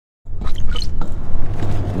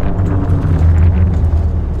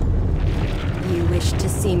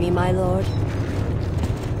my lord.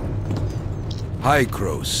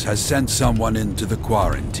 Hykros has sent someone into the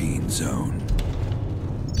quarantine zone.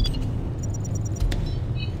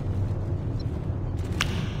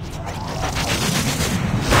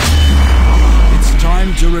 It's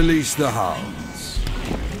time to release the hounds.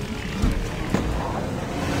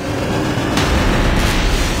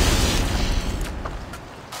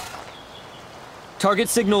 Target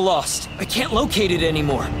signal lost. I can't locate it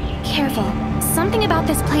anymore. Careful. Something about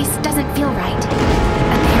this place doesn't feel right.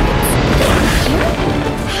 Appearance? Here?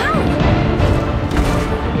 How?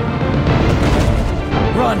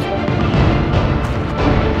 Run!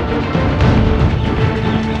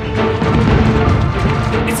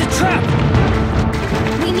 It's a trap!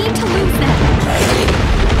 We need to lose them.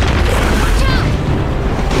 Watch out!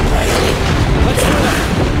 Let's run!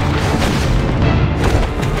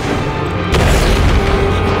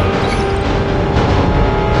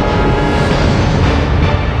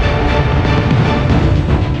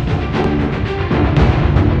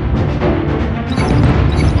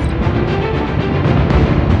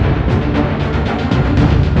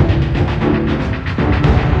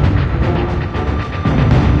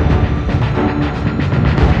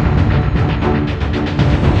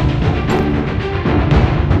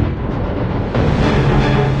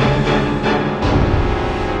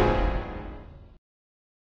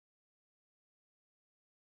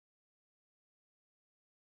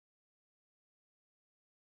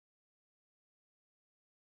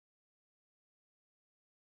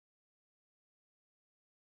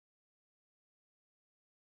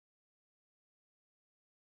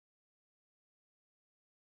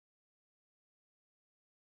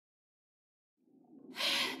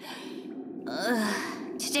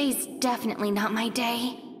 Today's definitely not my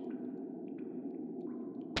day.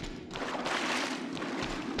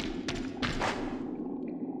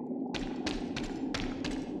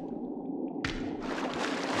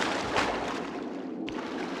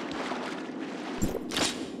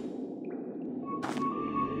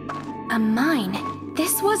 A mine?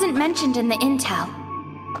 This wasn't mentioned in the intel.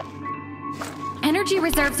 Energy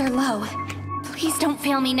reserves are low. Please don't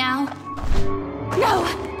fail me now.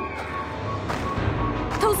 No!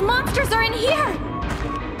 Those monsters are in here!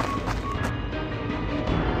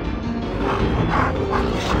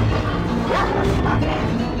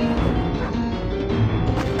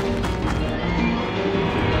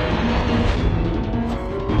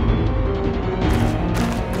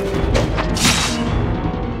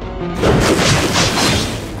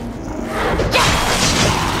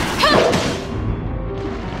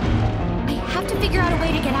 I have to figure out a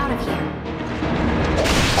way to get out of here.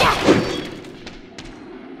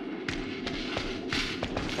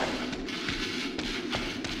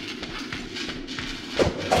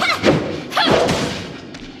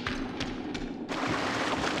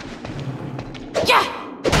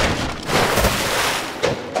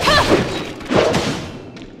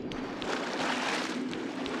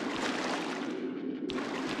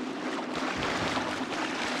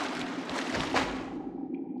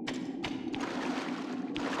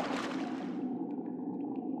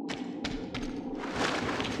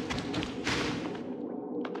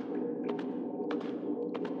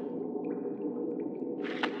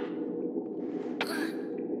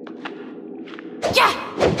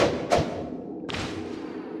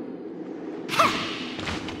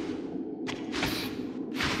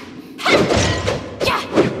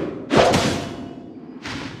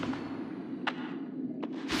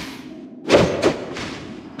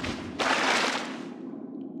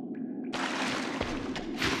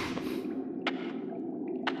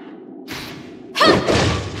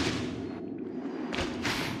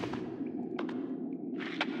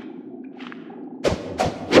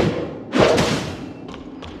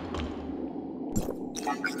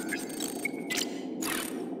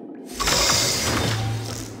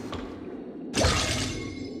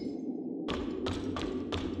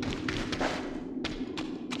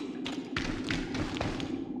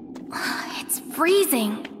 It's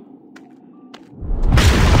freezing.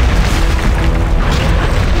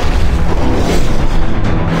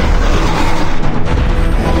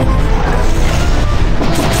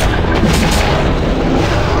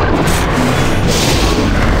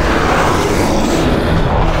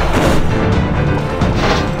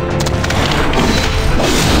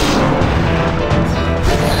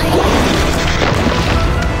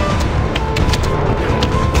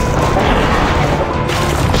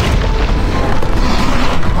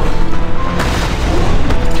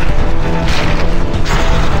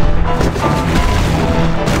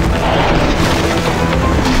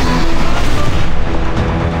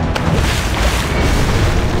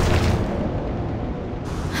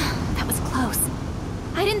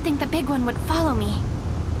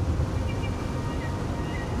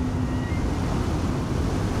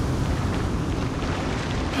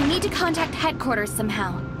 We need to contact headquarters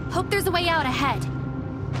somehow. Hope there's a way out ahead.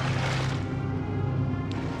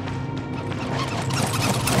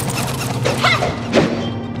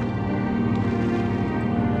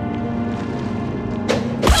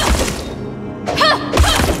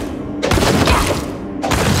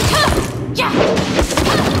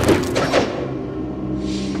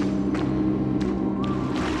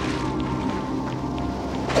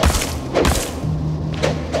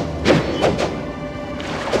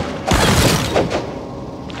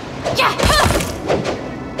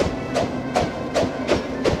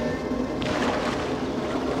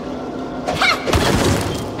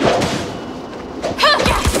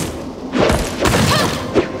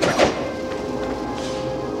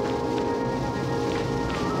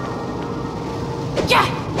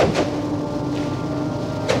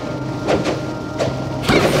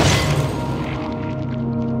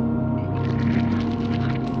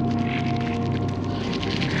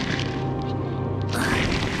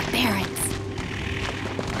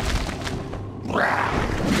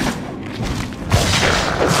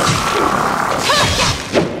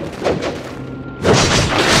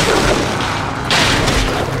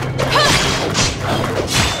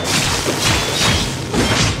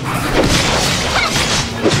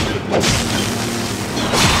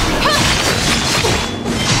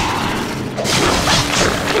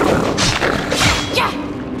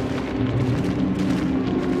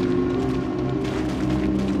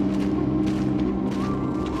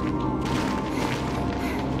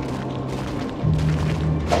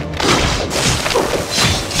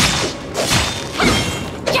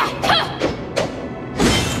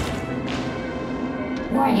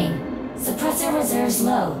 Warning. Suppressor reserves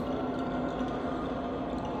low.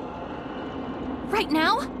 Right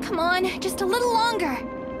now? Come on, just a little longer.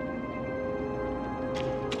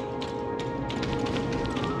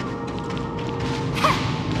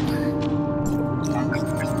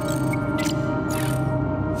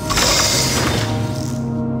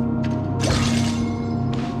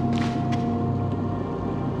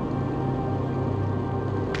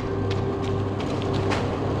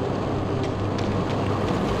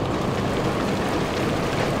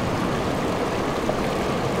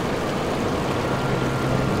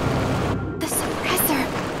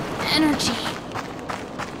 Energy.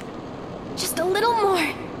 Just a little more.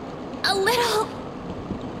 A little.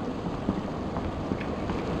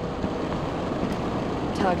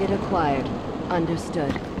 Target acquired.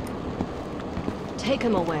 Understood. Take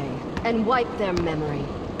them away and wipe their memory.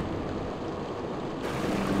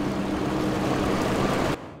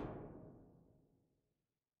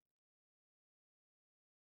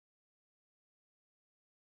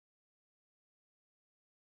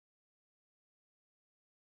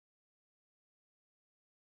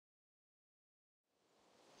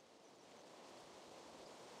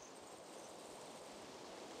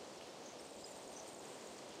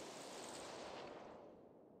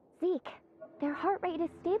 Zeke, their heart rate is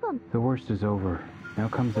stable. The worst is over. Now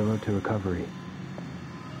comes the road to recovery.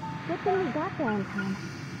 Good thing we got there in time.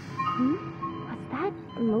 Was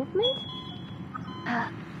that movement?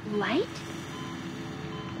 Light?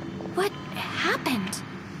 What happened?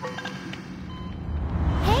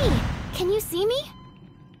 Hey, can you see me?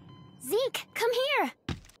 Zeke, come here!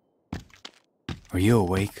 Are you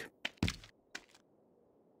awake?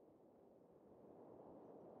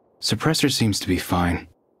 Suppressor seems to be fine.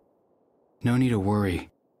 No need to worry.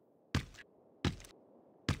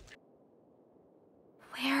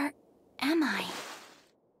 Where am I?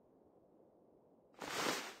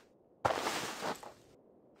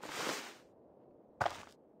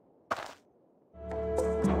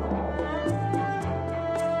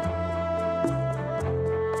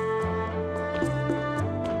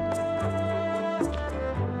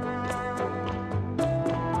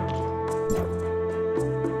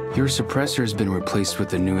 Your suppressor has been replaced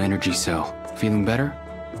with a new energy cell. Feeling better?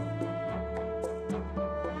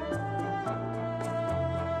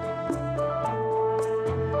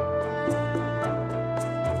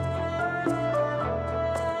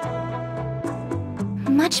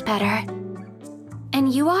 Much better.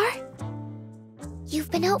 And you are?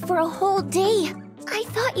 You've been out for a whole day. I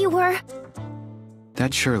thought you were...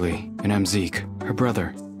 That's Shirley, and I'm Zeke, her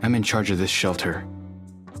brother. I'm in charge of this shelter.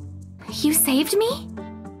 You saved me?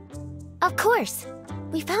 Of course.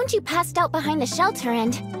 We found you passed out behind the shelter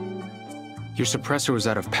and... Your suppressor was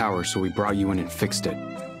out of power, so we brought you in and fixed it.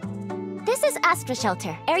 This is Astra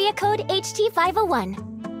Shelter, area code HT501.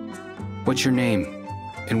 What's your name?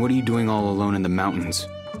 And what are you doing all alone in the mountains?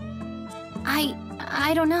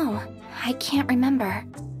 I don't know. I can't remember.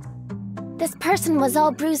 This person was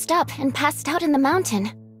all bruised up and passed out in the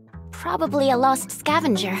mountain. Probably a lost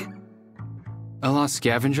scavenger. A lost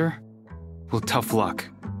scavenger? Well, tough luck.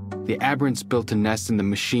 The Aberrants built a nest in the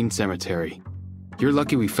machine cemetery. You're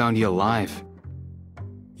lucky we found you alive.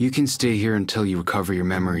 You can stay here until you recover your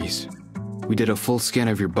memories. We did a full scan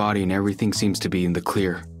of your body and everything seems to be in the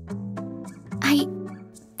clear.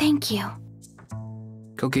 Thank you.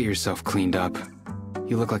 Go get yourself cleaned up.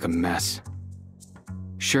 You look like a mess.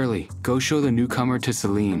 Shirley, go show the newcomer to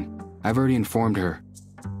Celine. I've already informed her.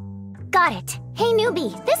 Got it. Hey,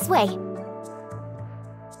 newbie, this way.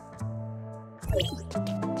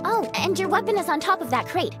 Oh, and your weapon is on top of that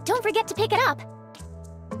crate. Don't forget to pick it up.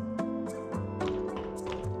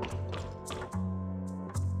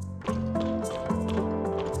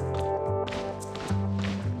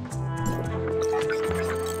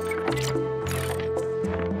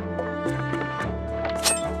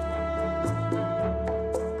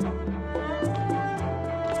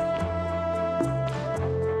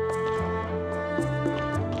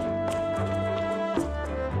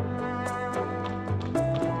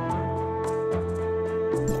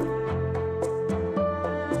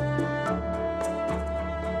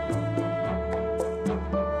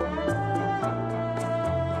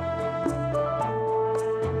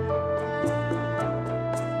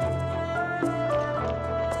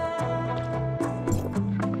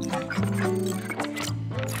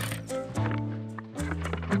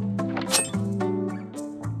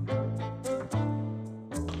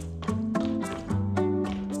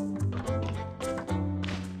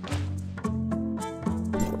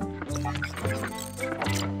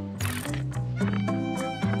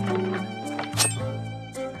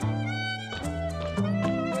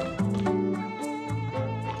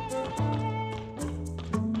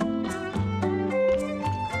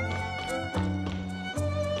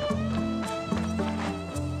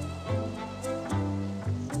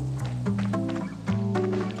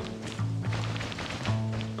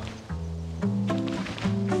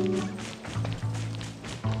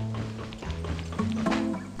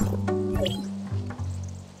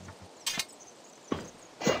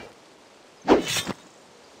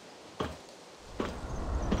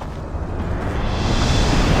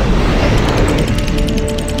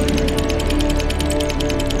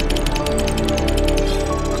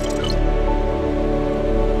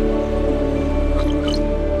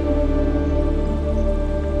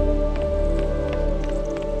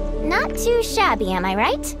 Too shabby, am I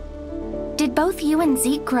right? Did both you and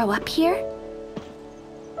Zeke grow up here?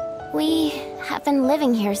 We have been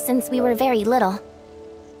living here since we were very little.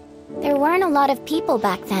 There weren't a lot of people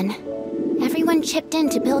back then. Everyone chipped in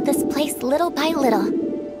to build this place little by little.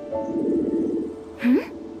 Hmm?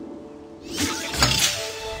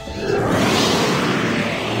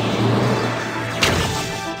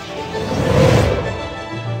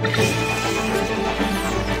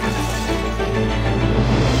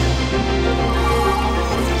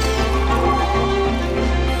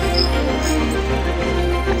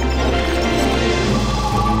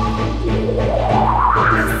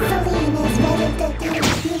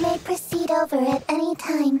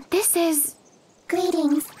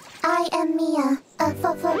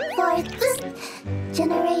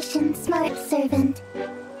 Generation smart servant.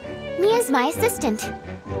 Mia's my assistant.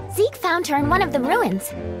 Zeke found her in one of the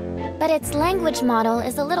ruins. But its language model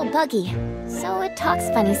is a little buggy, so it talks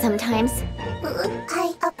funny sometimes.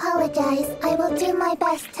 I apologize. I will do my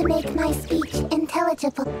best to make my speech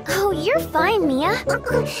intelligible. Oh, you're fine, Mia.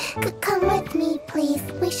 Come with me, please.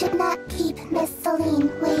 We should not keep Miss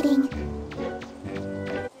Celine waiting.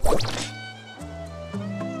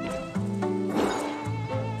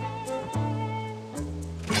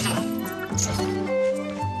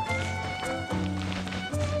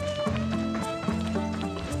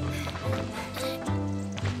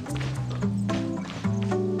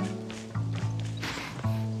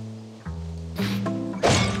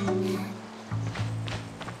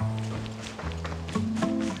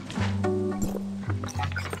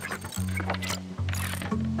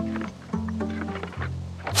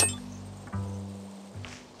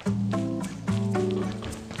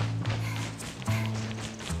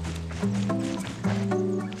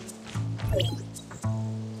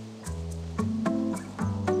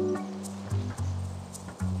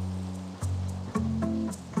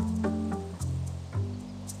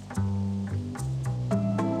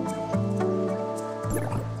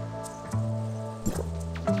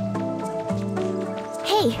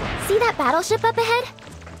 Hey, see that battleship up ahead?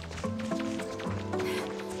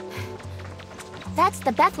 That's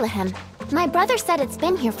the Bethlehem. My brother said it's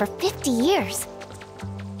been here for 50 years.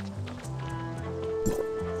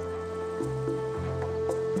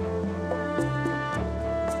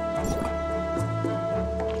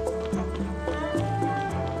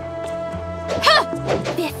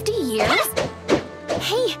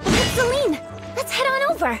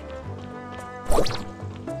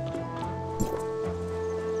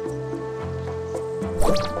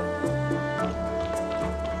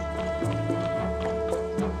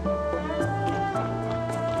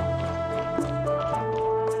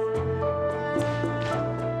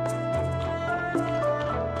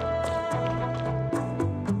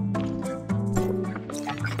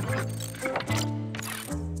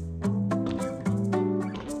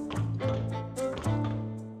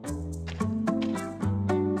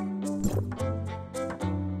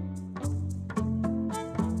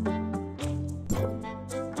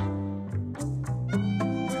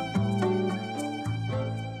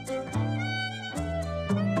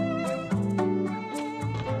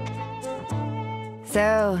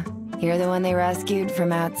 So, you're the one they rescued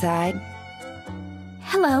from outside?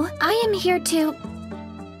 Hello, I am here to...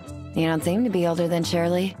 You don't seem to be older than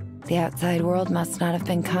Shirley. The outside world must not have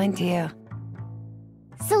been kind to you.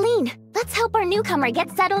 Celine, let's help our newcomer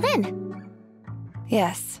get settled in.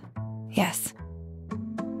 Yes. Yes.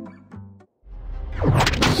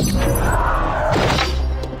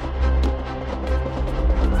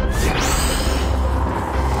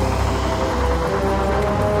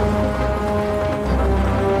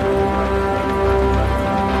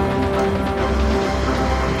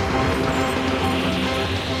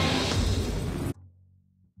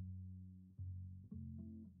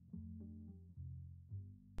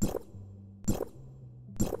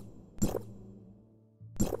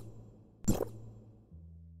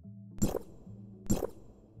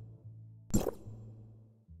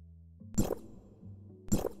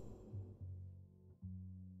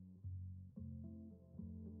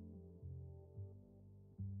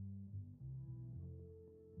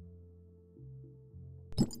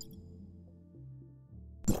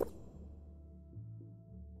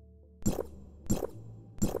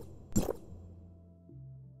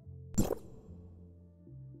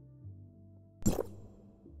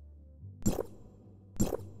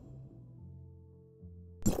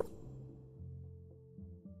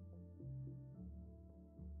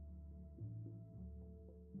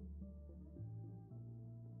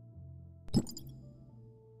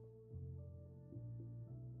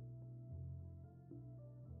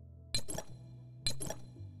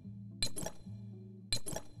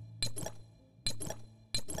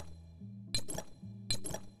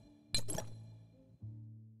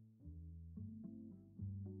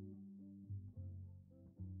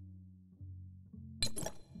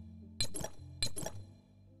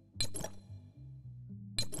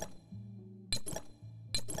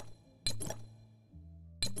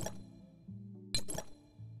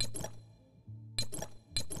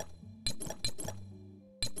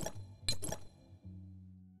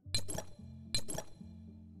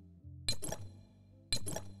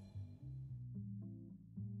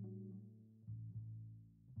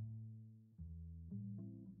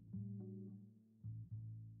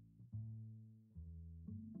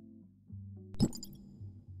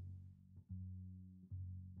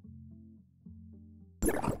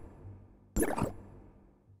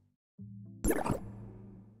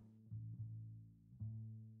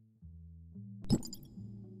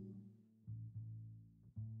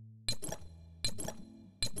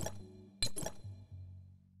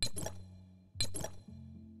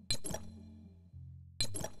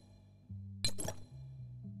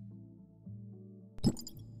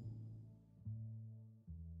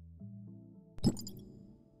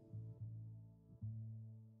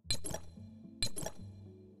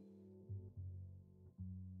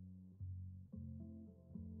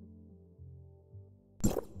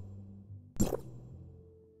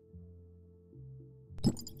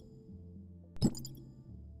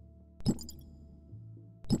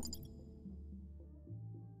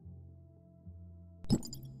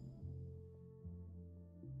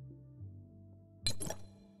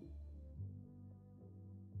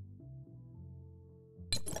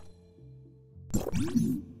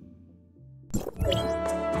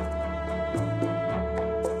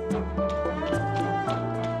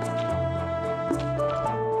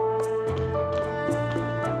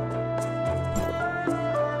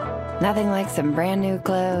 Nothing like some brand new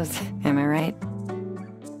clothes, am I right?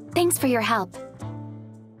 Thanks for your help.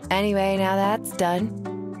 Anyway, now that's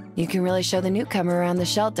done, you can really show the newcomer around the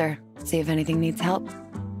shelter, see if anything needs help.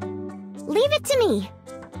 Leave it to me.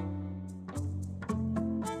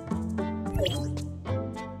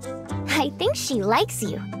 I think she likes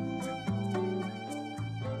you.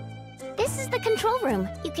 This is the control room.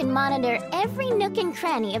 You can monitor every nook and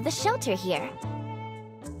cranny of the shelter here.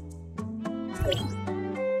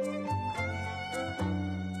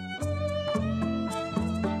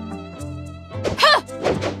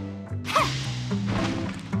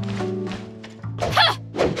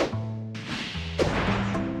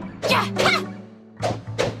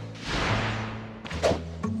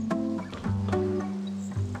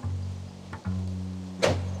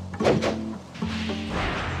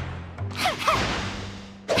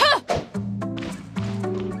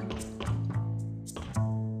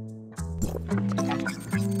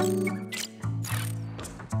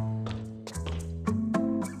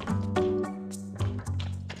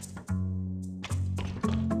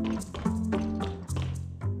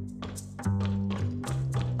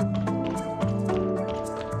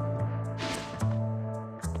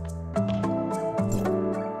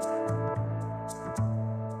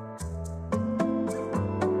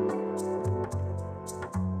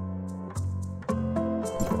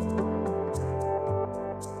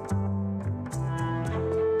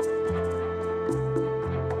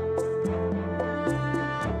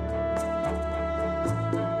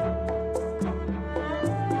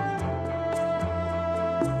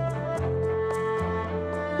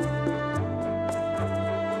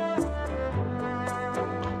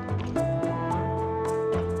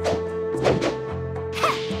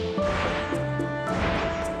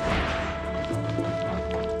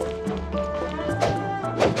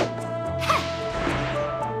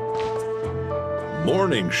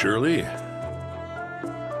 Morning, Shirley.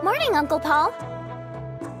 Morning, Uncle Paul.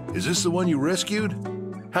 Is this the one you rescued?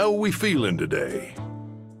 How are we feeling today?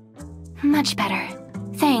 Much better.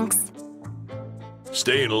 Thanks.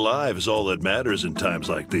 Staying alive is all that matters in times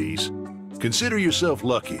like these. Consider yourself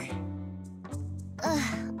lucky.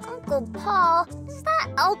 Uncle Paul, is that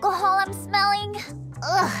alcohol I'm smelling?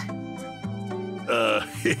 Ugh.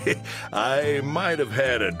 I might have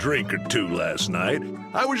had a drink or two last night.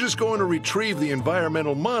 I was just going to retrieve the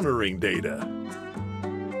environmental monitoring data.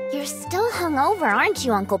 You're still hungover, aren't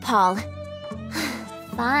you, Uncle Paul?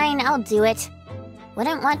 Fine, I'll do it.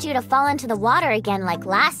 Wouldn't want you to fall into the water again like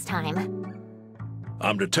last time.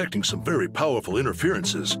 I'm detecting some very powerful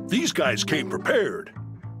interferences. These guys came prepared.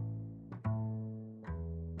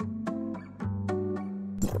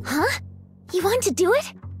 Huh? You want to do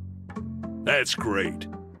it? That's great.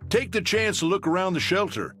 Take the chance to look around the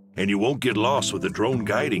shelter, and you won't get lost with the drone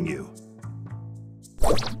guiding you.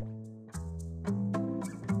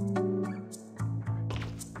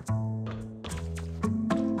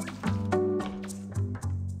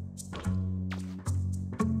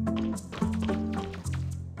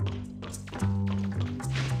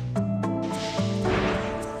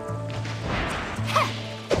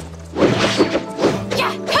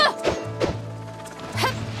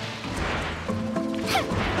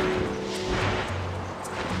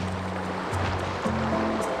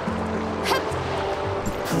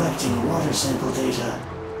 Collecting water sample data.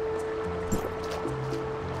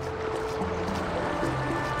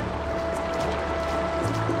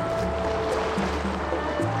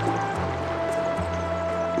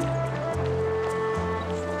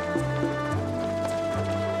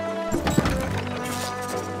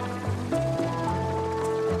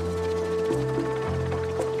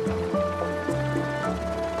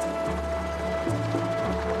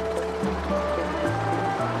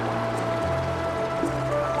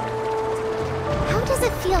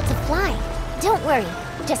 Feel to fly. Don't worry,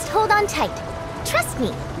 just hold on tight. Trust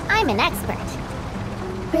me, I'm an expert.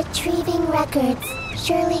 Retrieving records.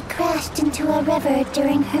 Shirley crashed into a river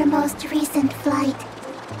during her most recent flight.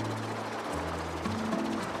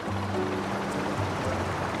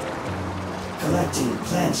 Collecting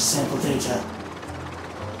plant sample data.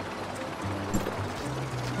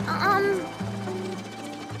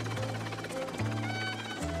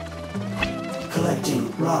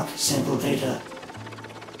 Collecting rock sample data.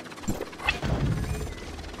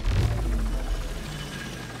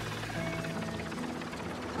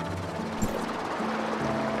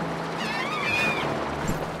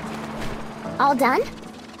 All done?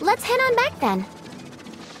 Let's head on back then.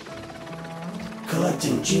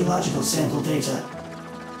 Collecting geological sample data.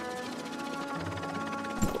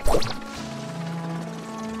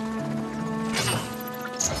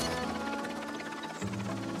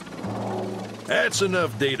 That's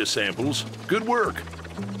enough data samples. Good work.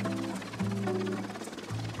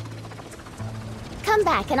 Come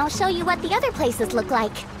back and I'll show you what the other places look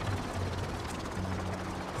like.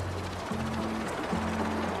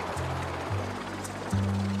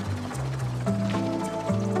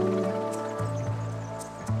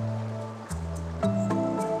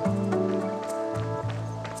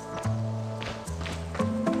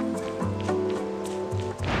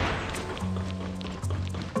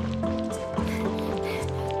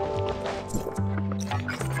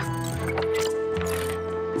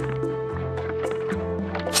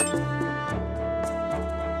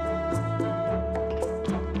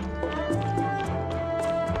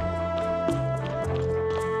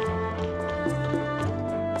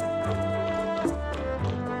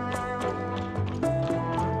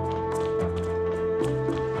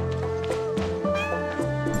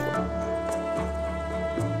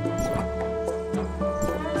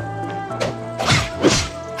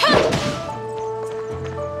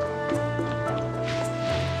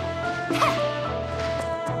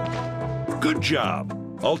 Good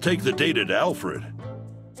job. I'll take the data to Alfred.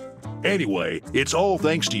 Anyway, it's all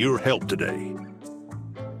thanks to your help today.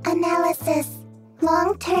 Analysis.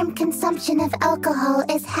 Long-term consumption of alcohol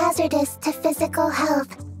is hazardous to physical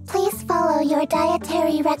health. Please follow your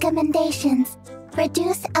dietary recommendations.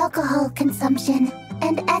 Reduce alcohol consumption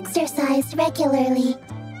and exercise regularly.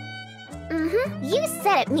 You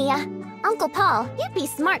said it, Mia. Uncle Paul, you'd be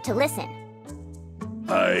smart to listen.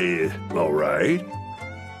 All right.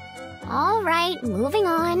 All right, moving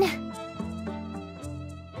on.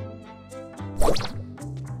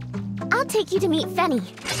 I'll take you to meet Fenny.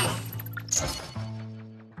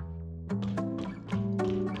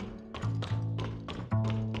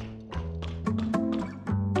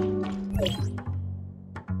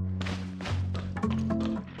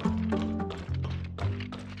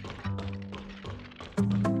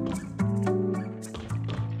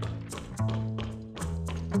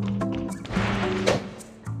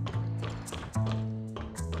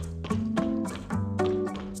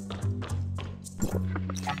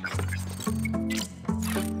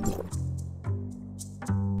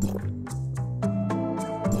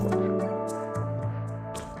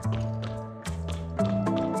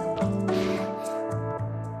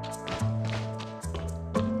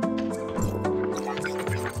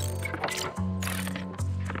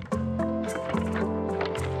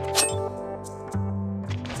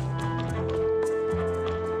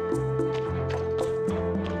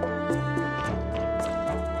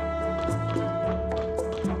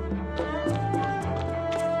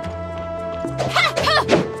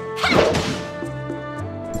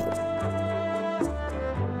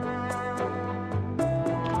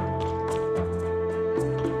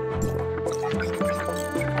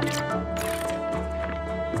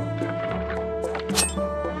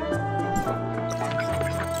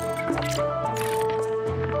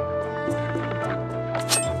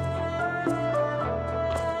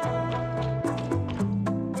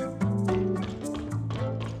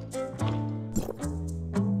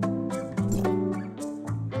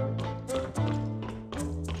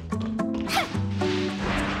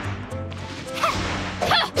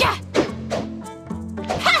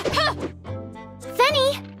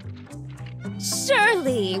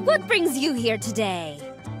 What brings you here today?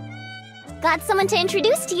 Got someone to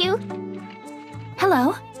introduce to you.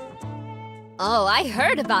 Hello. Oh, I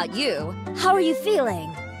heard about you. How are you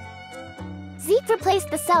feeling? Zeke replaced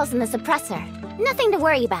the cells in the suppressor. Nothing to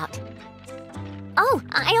worry about. Oh,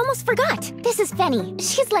 I almost forgot. This is Fenny.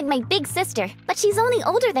 She's like my big sister, but she's only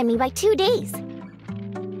older than me by 2 days.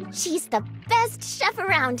 She's the best chef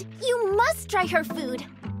around. You must try her food.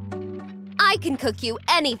 I can cook you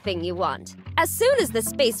anything you want. As soon as the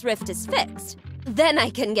space rift is fixed, then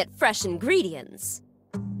I can get fresh ingredients.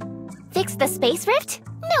 Fix the space rift?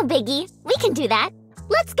 No biggie. We can do that.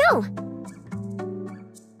 Let's go.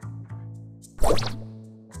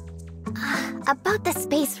 About the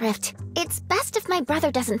space rift, it's best if my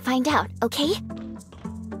brother doesn't find out, okay?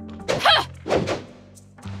 Ha!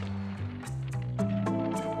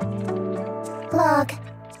 Log.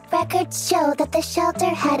 Records show that the shelter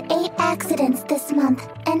had 8 accidents this month,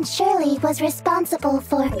 and Shirley was responsible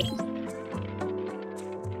for